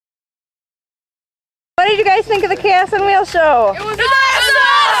you guys think of the Chaos on Wheels show? It was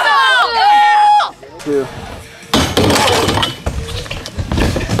awesome!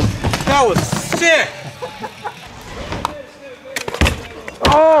 That was sick!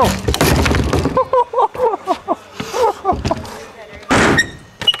 Oh!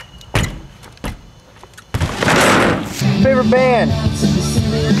 Favorite band?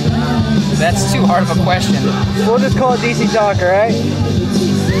 That's too hard of a question. We'll just call it DC Talk, alright?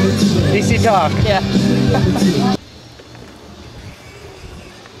 DC Talk. Yeah.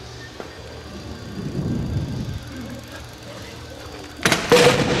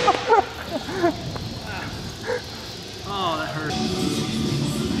 Oh, that hurt.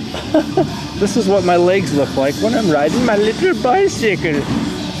 This is what my legs look like when I'm riding my little bicycle.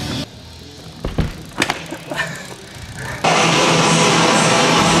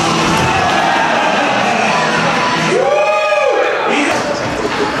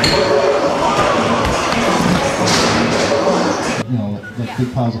 You know, like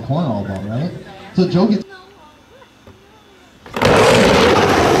big piles of corn all about, right? So Joe gets.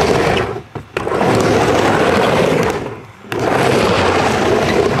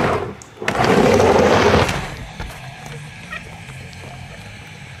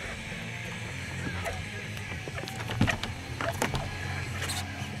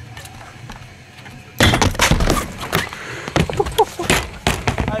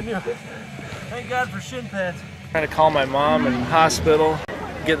 I knew. Thank God for shin pads. Trying to call my mom in the hospital,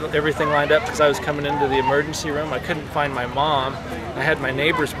 get everything lined up because I was coming into the emergency room. I couldn't find my mom. I had my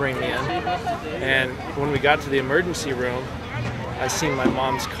neighbors bring me in, and when we got to the emergency room, I seen my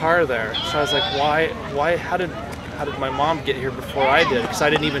mom's car there. So I was like, why? How did my mom get here before I did? Because I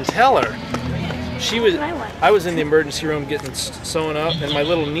didn't even tell her. I was in the emergency room getting sewn up, and my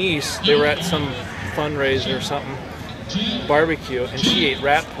little niece, they were at some fundraiser or something, barbecue, and she ate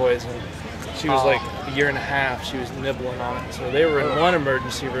rat poison. She was like a year and a half. She was nibbling on it. So they were in one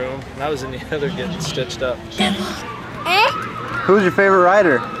emergency room, and I was in the other getting stitched up. Who's your favorite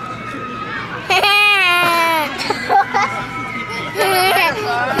rider?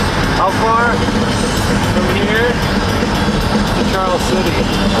 How far? From here to Charles City.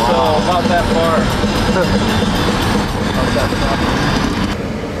 So about that far.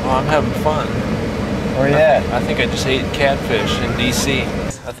 Oh, I'm having fun. Where you at? I think I just ate catfish in DC.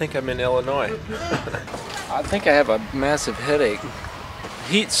 I think I'm in Illinois. I think I have a massive headache.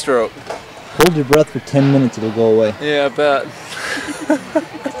 Heat stroke. Hold your breath for 10 minutes, it'll go away. Yeah, I bet.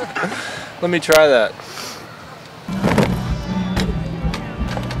 Let me try that.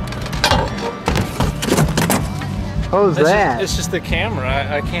 What was that? It's just the camera.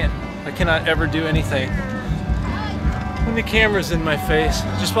 I cannot ever do anything when the camera's in my face.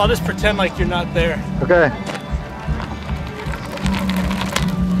 I'll just pretend like you're not there. Okay.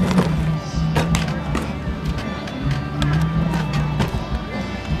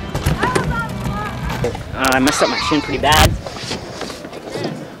 I messed up my shin pretty bad,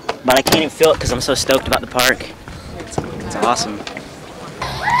 but I can't even feel it because I'm so stoked about the park. It's awesome.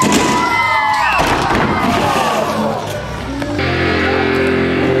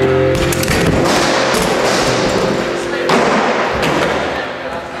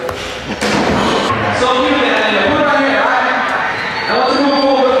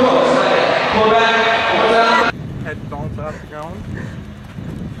 Headphones off the ground.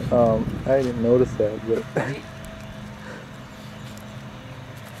 I didn't notice that, but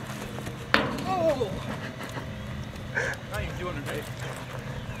How you doing today?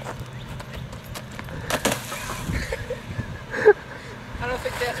 I don't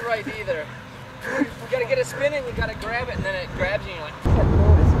think that's right either. You gotta get it spinning, you gotta grab it, and then it grabs you and you're like,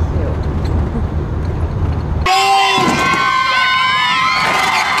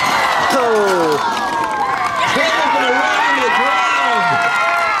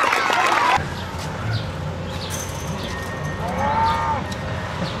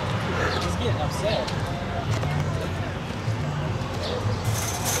 he's getting upset.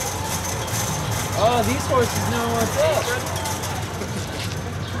 Oh, these horses know what's up.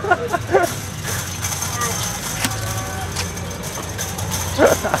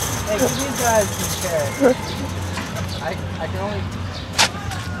 Hey, give these guys some share. I can only...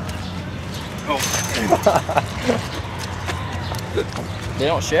 They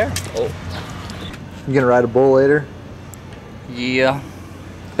don't share? Oh. you gonna ride a bull later? Yeah.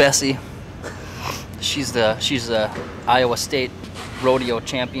 Bessie. She's the Iowa State rodeo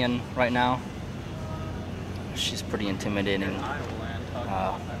champion right now. She's pretty intimidating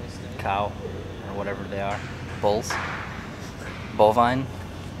cow or whatever they are. Bulls. Bovine.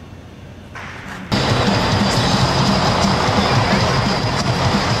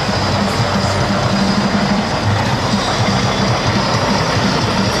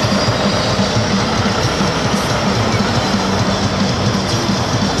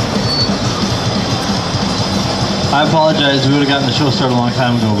 I apologize. We would have gotten the show started a long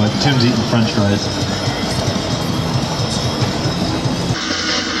time ago, but Tim's eating French fries.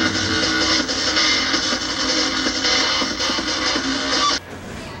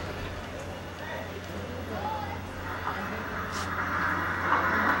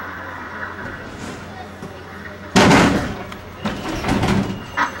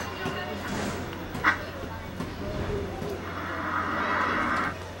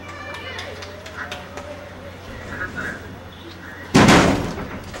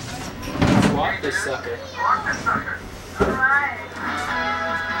 Walk this sucker.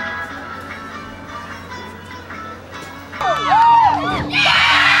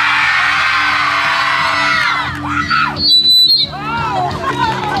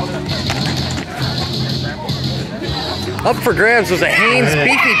 Up for grabs was a Hanes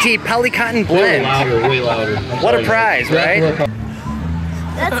Beefy Tea Polycotton Blend. Way louder, way louder. What a prize, right?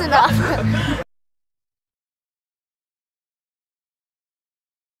 That's enough.